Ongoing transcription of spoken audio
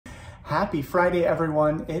Happy Friday,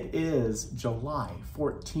 everyone. It is July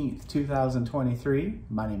 14th, 2023.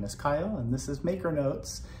 My name is Kyle, and this is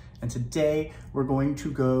MakerNotes. And today we're going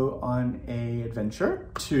to go on an adventure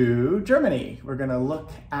to Germany. We're going to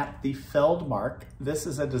look at the Feldmark. This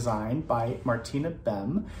is a design by Martina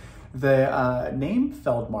Behm. The name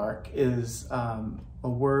Feldmark is a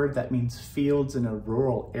word that means fields in a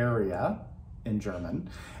rural area in German.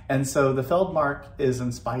 And so the Feldmark is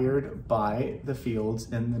inspired by the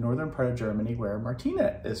fields in the northern part of Germany where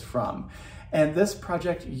Martina is from. And this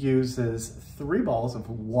project uses 3 balls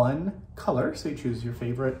of one color. So you choose your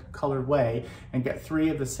favorite color way and get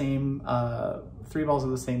 3 balls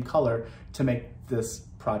of the same color to make this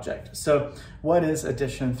project. So what is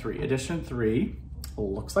edition 3? Edition 3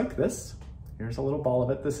 looks like this. Here's a little ball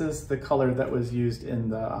of it. This is the color that was used in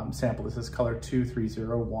the sample. This is color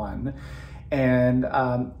 2301. And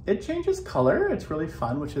it changes color. It's really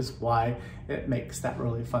fun, which is why it makes that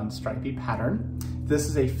really fun stripy pattern. This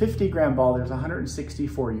is a 50-gram ball. There's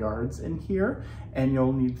 164 yards in here, and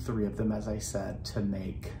you'll need 3 of them, as I said, to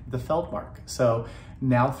make the Feldmark. So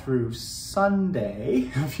now through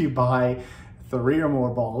Sunday, if you buy 3 or more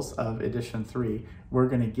balls of edition 3, we're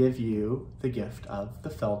going to give you the gift of the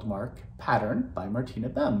Feldmark pattern by Martina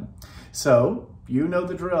Behm. So you know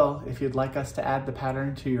the drill. If you'd like us to add the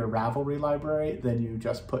pattern to your Ravelry library, then you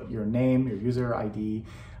just put your name, your user ID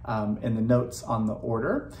in the notes on the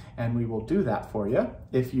order, and we will do that for you.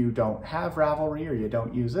 If you don't have Ravelry or you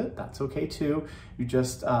don't use it, that's okay too. You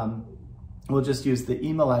just we'll just use the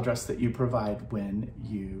email address that you provide when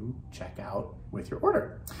you check out with your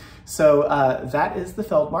order. So that is the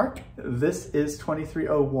Feldmark. This is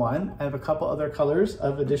 2301. I have a couple other colors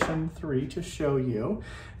of edition 3 to show you.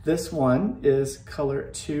 This one is color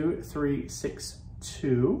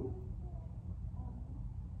 2362.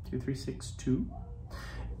 2362.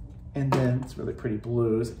 And then it's really pretty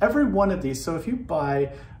blues. Every one of these, so if you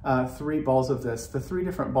buy 3 balls of this, the 3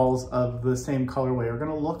 different balls of the same colorway are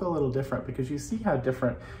gonna look a little different because you see how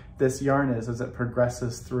different this yarn is as it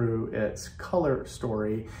progresses through its color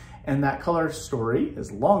story. And that color story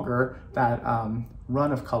is longer, that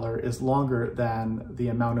run of color is longer than the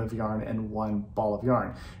amount of yarn in one ball of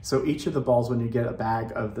yarn. So each of the balls, when you get a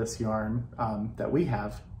bag of this yarn that we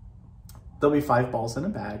have, there'll be 5 balls in a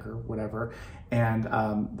bag or whatever. And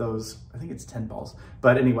those, I think it's 10 balls.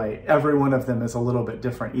 But anyway, every one of them is a little bit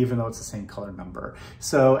different, even though it's the same color number.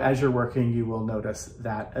 So as you're working, you will notice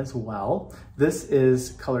that as well. This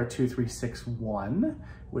is color 2361,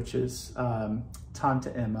 which is Tante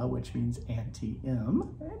Emma, which means Auntie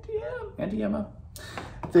M. Auntie Emma.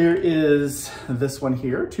 There is this one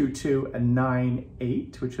here,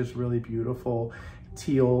 2298, which is really beautiful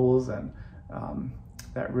teals and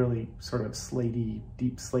that really sort of slatey,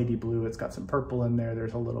 deep slatey blue. It's got some purple in there.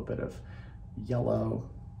 There's a little bit of yellow.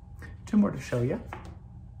 2 more to show you.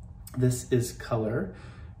 This is color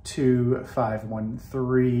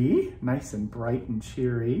 2513, nice and bright and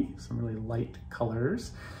cheery, some really light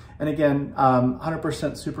colors. And again, 100%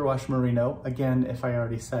 superwash merino. Again, if I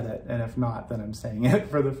already said it, and if not, then I'm saying it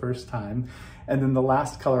for the first time. And then the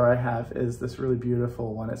last color I have is this really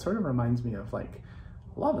beautiful one. It sort of reminds me of like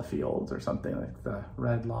lava fields or something, like the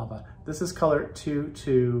red lava. This is color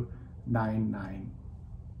 2299.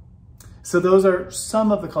 So those are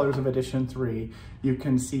some of the colors of edition 3. You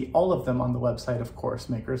can see all of them on the website, of course,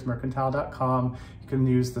 makersmercantile.com. You can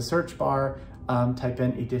use the search bar, type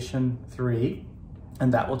in edition 3,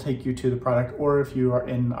 and that will take you to the product. Or if you are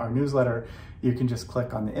in our newsletter, you can just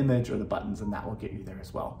click on the image or the buttons and that will get you there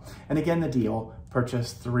as well. And again, the deal,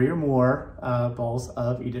 purchase 3 or more balls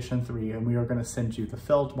of edition 3 and we are gonna send you the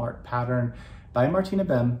Feldmark pattern by Martina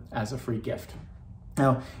Behm as a free gift.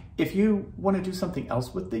 Now, if you wanna do something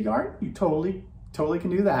else with the yarn, you totally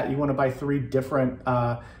can do that. You wanna buy 3 different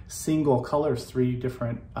single colors, 3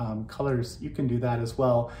 different colors, you can do that as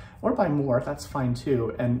well. Or buy more, that's fine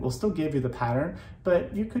too. And we'll still give you the pattern,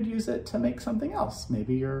 but you could use it to make something else.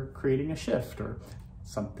 Maybe you're creating a shift or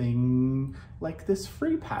something like this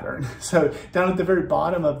free pattern. So down at the very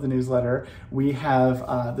bottom of the newsletter, we have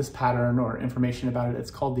this pattern or information about it.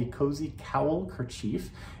 It's called the Cozy Cowl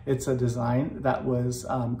Kerchief. It's a design that was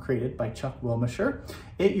created by Chuck Wilmisher.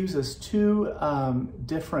 It uses 2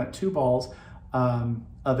 balls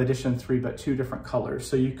of edition 3, but 2 different colors.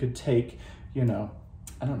 So you could take, you know,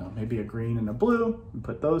 I don't know, maybe a green and a blue and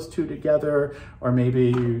put those 2 together, or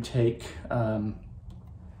maybe you take, you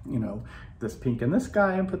know, this pink and this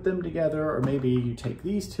guy and put them together, or maybe you take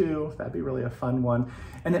these 2, that'd be really a fun one.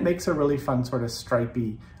 And it makes a really fun sort of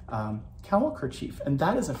stripy cowl kerchief. And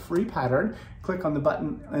that is a free pattern. Click on the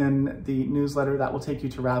button in the newsletter, that will take you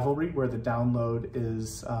to Ravelry where the download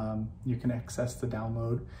is, you can access the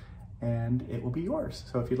download and it will be yours.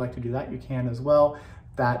 So if you'd like to do that, you can as well.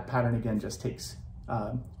 That pattern again just takes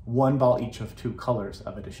one ball each of 2 colors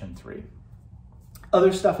of edition 3.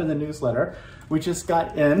 Other stuff in the newsletter, we just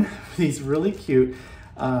got in these really cute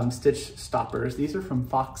stitch stoppers. These are from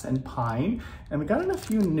Fox and Pine, and we got in a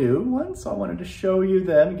few new ones, so I wanted to show you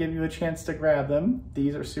them, give you a chance to grab them.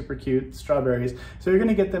 These are super cute, strawberries. So you're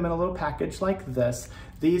gonna get them in a little package like this.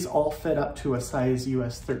 These all fit up to a size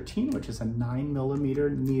US 13, which is a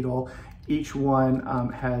 9mm needle. Each one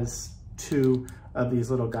has 2 of these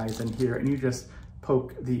little guys in here, and you just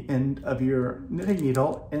poke the end of your knitting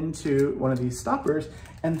needle into one of these stoppers,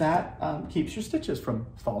 and that keeps your stitches from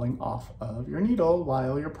falling off of your needle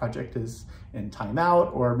while your project is in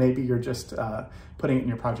timeout, or maybe you're just putting it in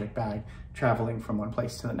your project bag, traveling from one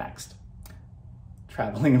place to the next.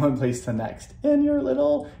 In your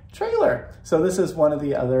little trailer. So this is one of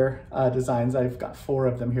the other designs. I've got 4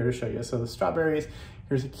 of them here to show you. So the strawberries,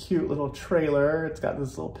 here's a cute little trailer. It's got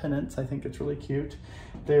this little pennants. I think it's really cute.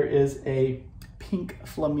 There is a pink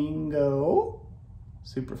flamingo,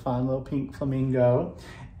 super fun little pink flamingo,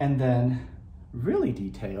 and then really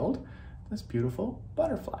detailed, this beautiful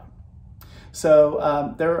butterfly.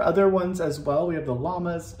 So there are other ones as well. We have the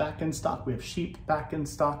llamas back in stock, we have sheep back in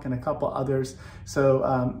stock, and a couple others.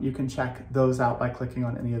 So you can check those out by clicking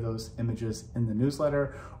on any of those images in the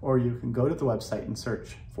newsletter, or you can go to the website and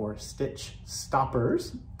search for Stitch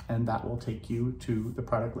Stoppers, and that will take you to the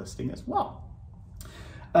product listing as well.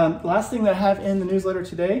 Last thing that I have in the newsletter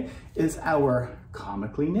today is our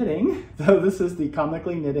Comically Knitting. So this is the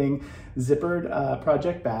Comically Knitting zippered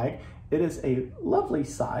project bag. It is a lovely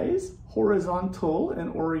size, horizontal in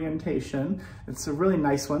orientation. It's a really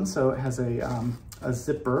nice one. So it has a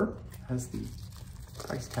zipper, has the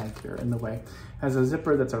price tag here in the way, has a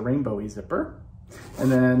zipper that's a rainbowy zipper. And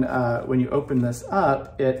then when you open this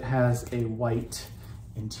up, it has a white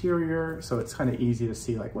interior, so it's kind of easy to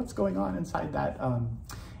see like what's going on inside that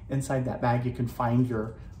bag. You can find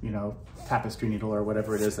your, tapestry needle or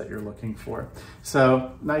whatever it is that you're looking for.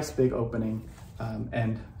 So nice big opening,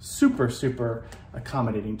 and super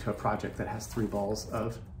accommodating to a project that has 3 balls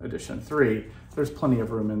of edition 3. There's plenty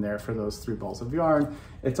of room in there for those 3 balls of yarn.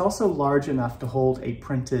 It's also large enough to hold a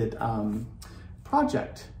printed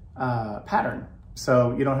project pattern.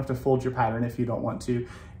 So you don't have to fold your pattern if you don't want to,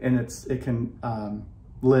 and it can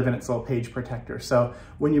live in its little page protector. So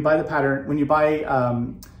when you buy the pattern, when you buy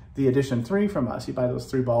the edition 3 from us, you buy those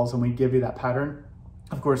 3 balls and we give you that pattern.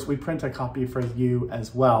 Of course, we print a copy for you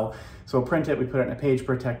as well. So we'll print it, we put it in a page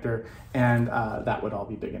protector, and that would all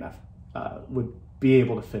be big enough, would be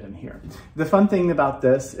able to fit in here. The fun thing about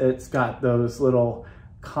this, it's got those little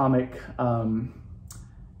comic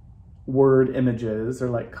word images. They're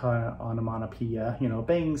like kind of onomatopoeia,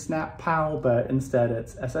 bang, snap, pow, but instead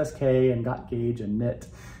it's SSK and got gauge and knit,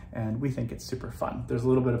 and we think it's super fun. There's a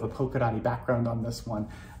little bit of a polka dotty background on this one.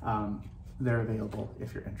 They're available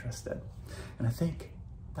if you're interested. And I think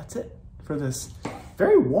that's it for this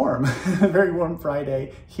very warm, very warm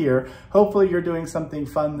Friday here. Hopefully you're doing something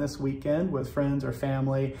fun this weekend with friends or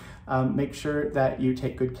family. Make sure that you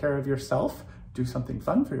take good care of yourself, do something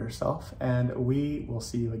fun for yourself, and we will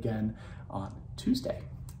see you again on Tuesday.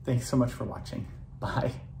 Thanks so much for watching.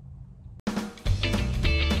 Bye.